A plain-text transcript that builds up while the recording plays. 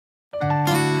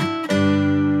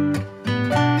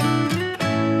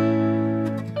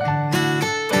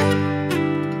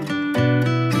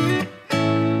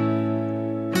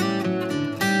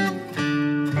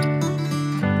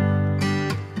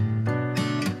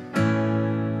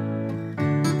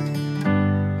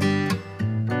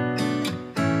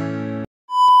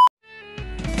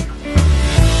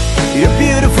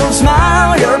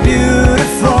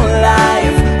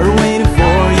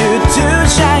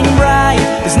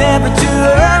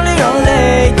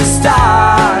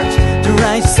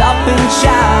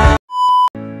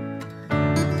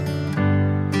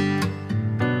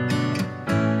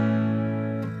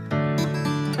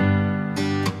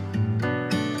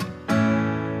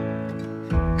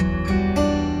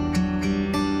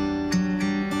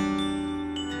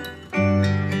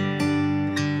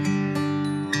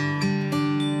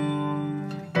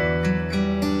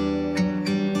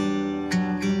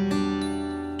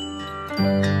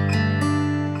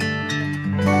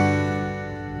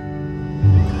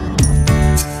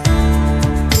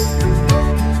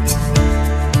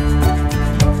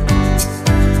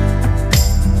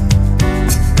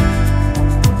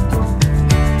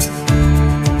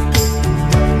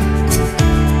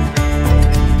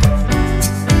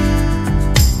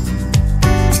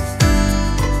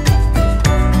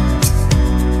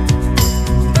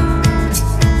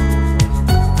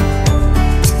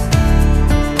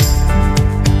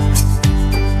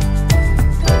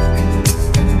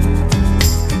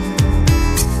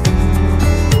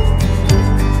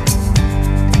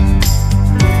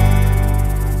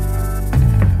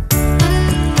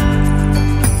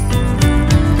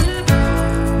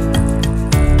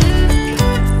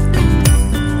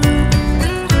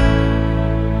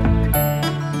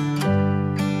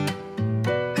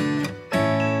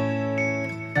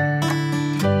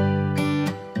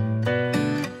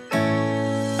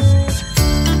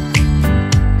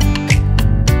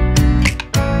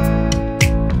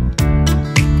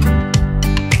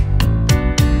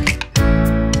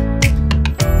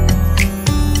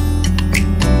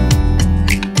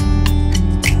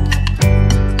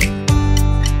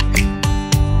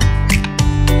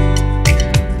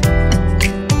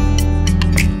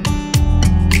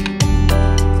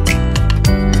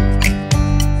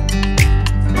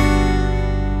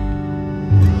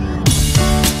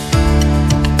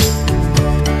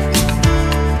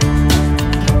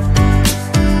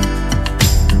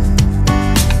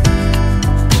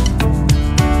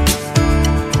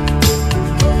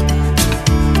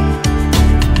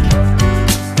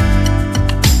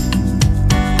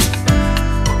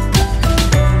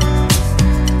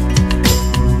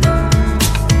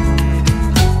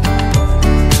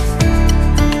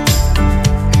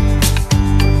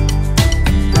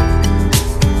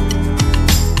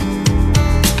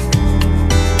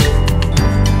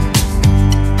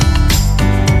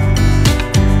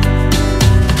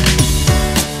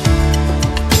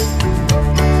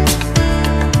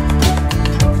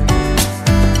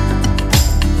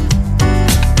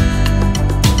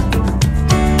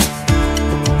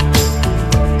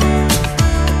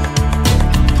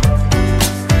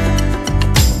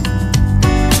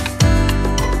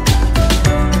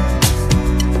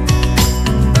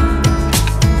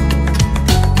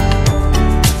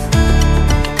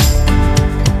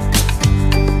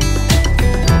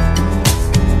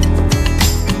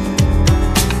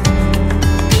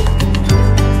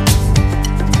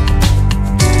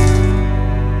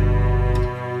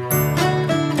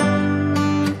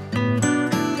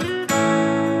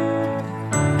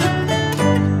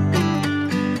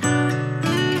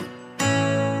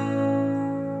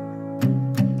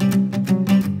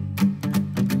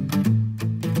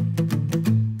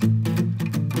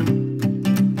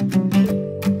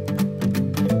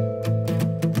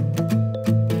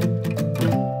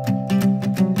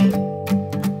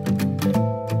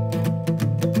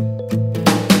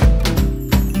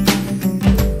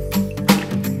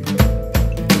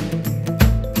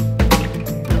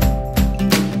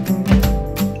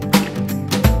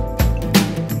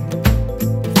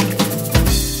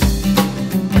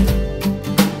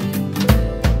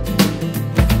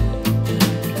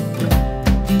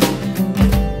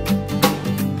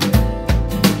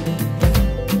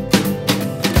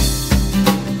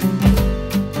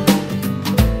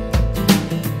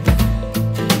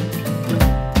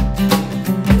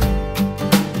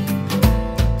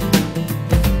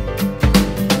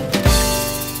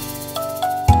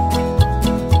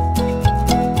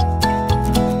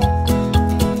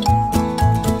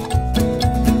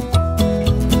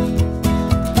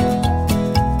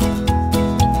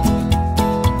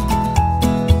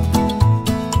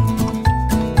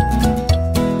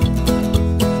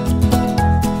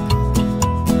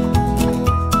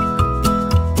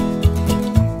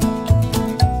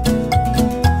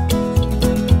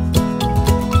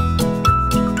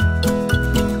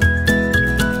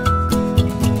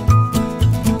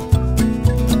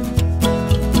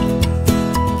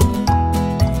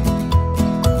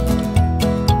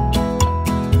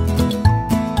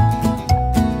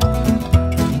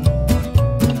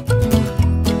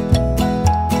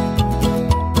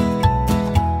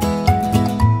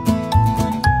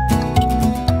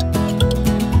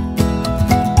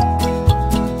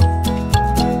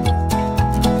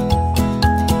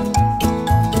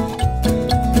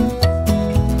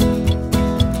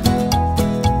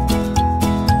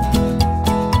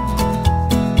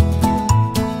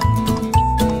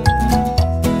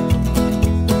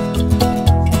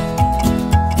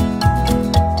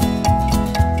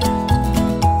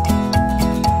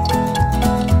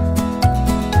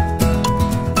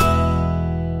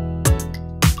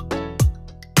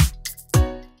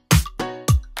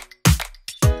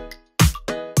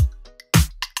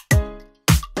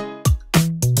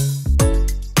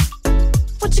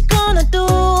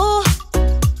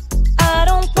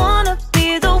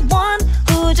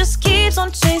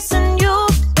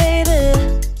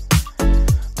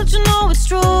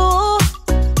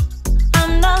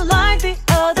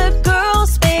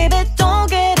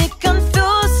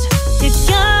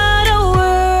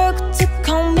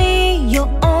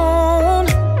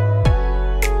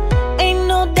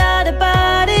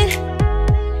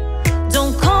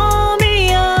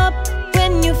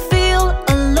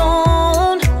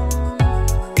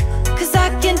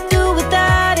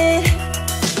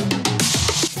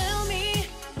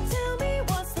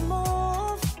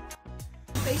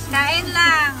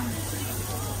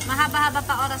mahaba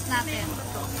pa oras natin.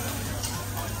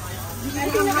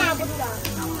 Hindi nakabot ka.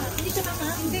 Hindi siya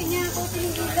nakabot. Hindi niya ako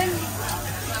tinigilan.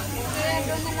 Kaya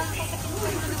doon na lang ako sa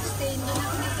pinag-stay. Doon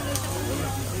ako natuloy sa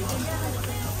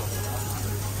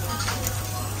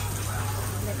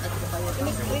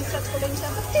Screenshot ko lang siya.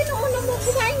 Ba't tinuuna mo?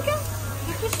 Kumain ka?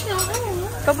 Tapos na ako.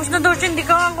 Tapos na daw siya, hindi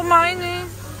ka nga kumain eh.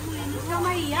 Hindi ka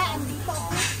mahiya. Hindi pa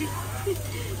ako.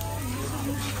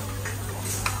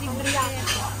 Sibriya.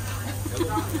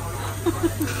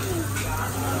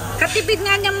 Katipid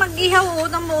nga niyang mag-ihaw o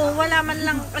mo. Wala man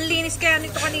lang. Ang linis kaya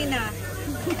nito kanina.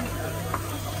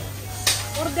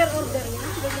 Order yan.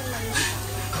 Ganyan lang yan.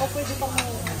 O pwede pa mo.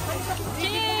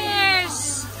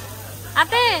 Cheers!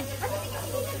 Ate!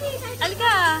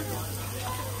 Alika!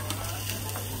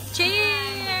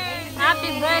 Cheers!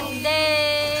 Happy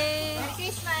birthday! Merry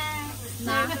Christmas!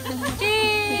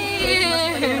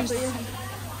 Cheers!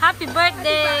 Happy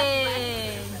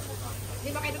birthday! Di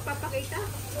ba kayo nagpapakita?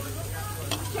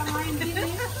 Siya nga hindi niya.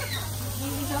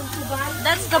 Hindi siya subal.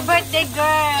 That's the birthday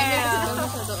girl!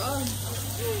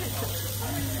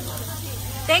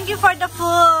 Thank you for the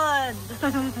food!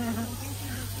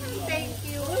 Thank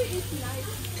you. It's nice.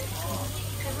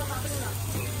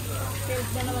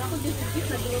 Kaya naman ako dito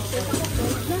sa dito.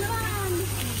 Naman!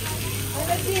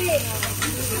 Okay.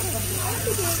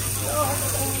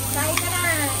 Kain ka na.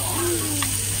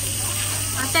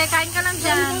 Ate, kain ka lang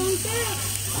dyan.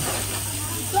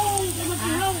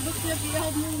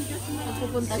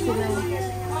 Pupunta sila.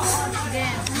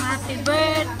 Again, happy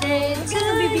birthday to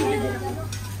you.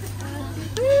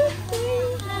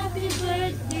 Happy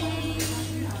birthday.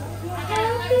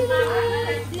 Happy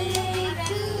birthday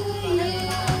to you.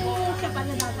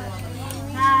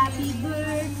 Happy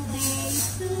birthday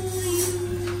to you.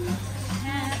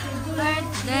 Happy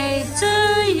birthday to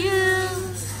you.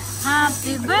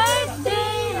 Happy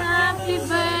birthday, happy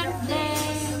birthday.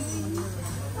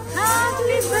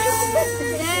 Happy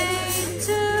birthday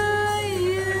to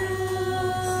you.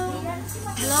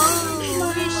 Blow,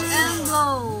 wish and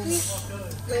blow.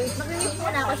 Wait, mag-lift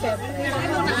muna ako, chef. Yay!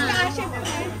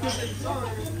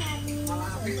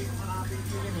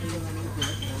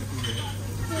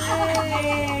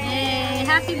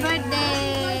 Happy birthday!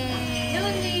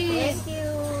 Thank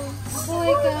you.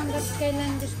 Buhay ka hanggat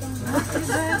kailan gusto mo.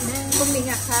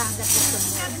 Puminga ka hanggat gusto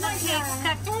mo.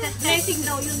 Blessing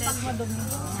daw yun pag madumi.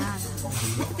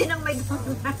 Tinang may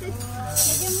dumi.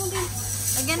 Lagyan mo din.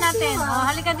 Lagyan natin. Oh,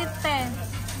 halika dito, te.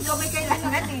 Ikaw may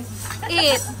kailangan eh.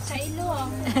 Eat. Sa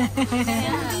ilong.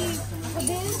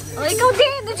 Oh, ikaw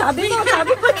din. Sabi mo,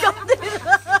 ikaw din.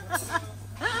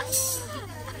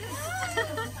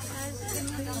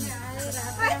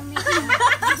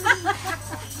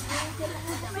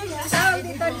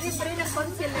 Dito libre ng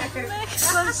concealer.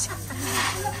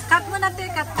 Cut mo na, te.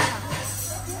 Cut mo na.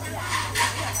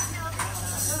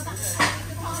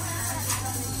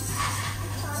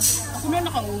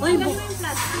 Uy,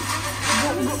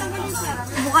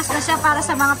 bukas na siya para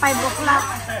sa mga 5 o'clock.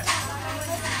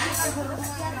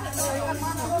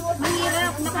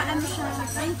 Mahirap, nakaano siya.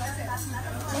 Ay,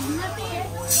 huwag natin.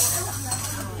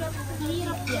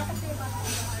 Mahirap yan.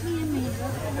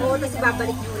 Oo, tapos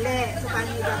ibabalik nyo ulit. So,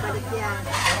 paano ibabalik yan?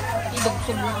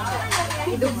 Idugsom lang.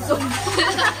 Idugsom.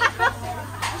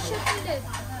 Shoot ulit.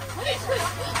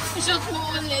 Shoot mo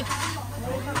ulit.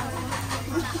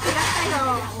 Ilan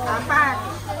kayo? 4.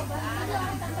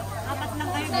 4 lang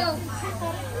kayo.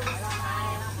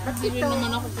 Ba't ito?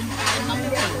 naman ako kumain ng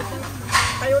cake.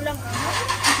 Kayo lang.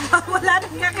 Wala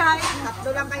nang kakain.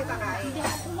 3 lang kayo kakain. Hindi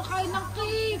ako kumakain ng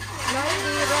cake.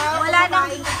 Mahirap.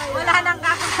 Wala nang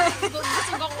kakain.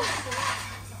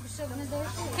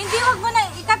 Hindi, wag mo na.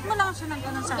 I-cut mo lang siya ng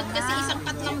ganun sana. Ba't kasi isang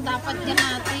cut lang dapat yan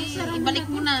natin? Ibalik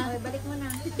mo na. Balik mo na.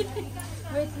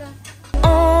 Wait lang.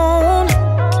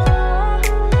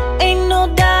 Ain't no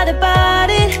doubt about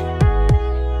it.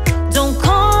 Don't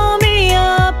call me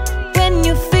up when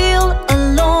you feel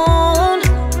alone,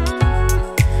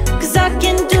 'cause I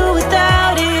can do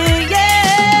without it,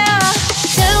 yeah.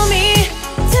 Tell me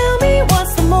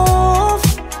what's the move.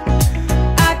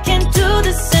 I can't do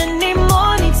this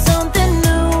anymore. Need something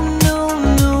new.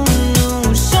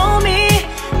 Show me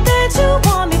that you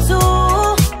want me to.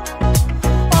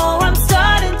 Oh, I'm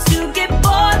starting to get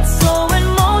bored. Slow in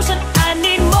motion, I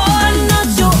need more. Not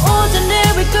your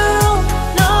ordinary girl,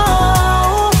 no.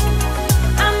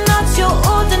 I'm not your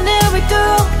ordinary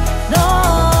girl, no.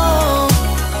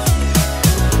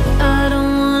 I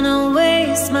don't wanna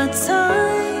waste my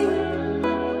time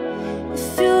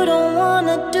if you don't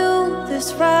wanna do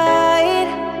this right.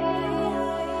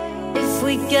 If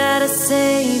we gotta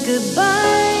say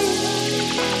goodbye,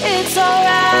 it's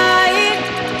alright.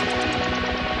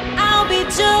 I I'll be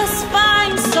just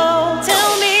fine. So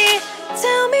tell me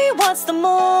what's the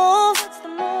move?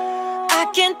 I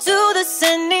can't do this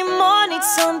anymore. Need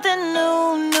something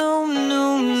new, new,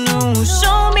 new, new.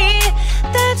 Show me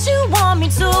that you want me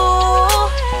to.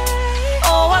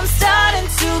 Oh, I'm starting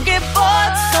to get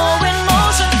bored. So in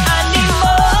motion, I need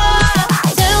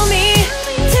more. Tell me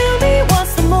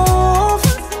what's the move?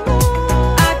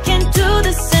 I can't do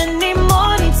this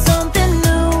anymore. Need something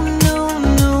new, new,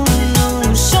 new,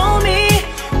 new. Show me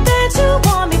that you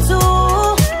want me to.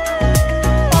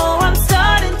 Oh, I'm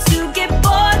starting to get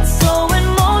bored. So in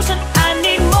motion, I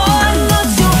need more. I'm not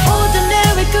your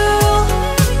ordinary girl,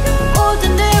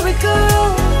 ordinary girl,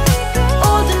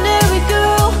 ordinary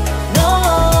girl. No,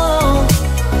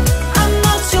 I'm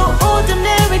not your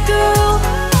ordinary girl,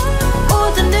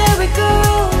 ordinary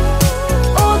girl,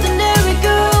 ordinary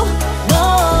girl. No.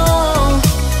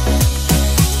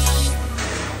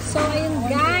 So, ayun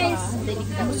guys.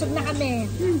 Nabusog na kami.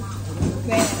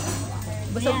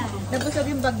 Busog, nabusog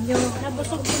yung bag nyo.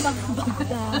 Nabusog yung bag.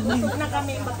 Nabusog na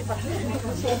kami yung bag.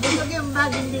 Nabusog yung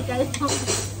bag, hindi kayo.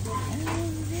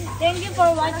 Thank you for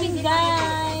watching,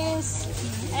 guys.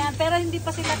 Ayan, pero hindi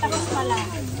pa sila tapos pala.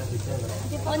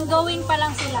 Ongoing pa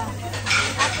lang sila.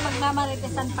 At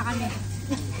magmamaritesan pa kami.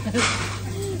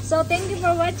 So, thank you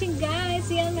for watching guys.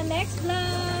 See you on the next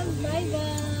vlog.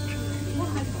 Bye-bye.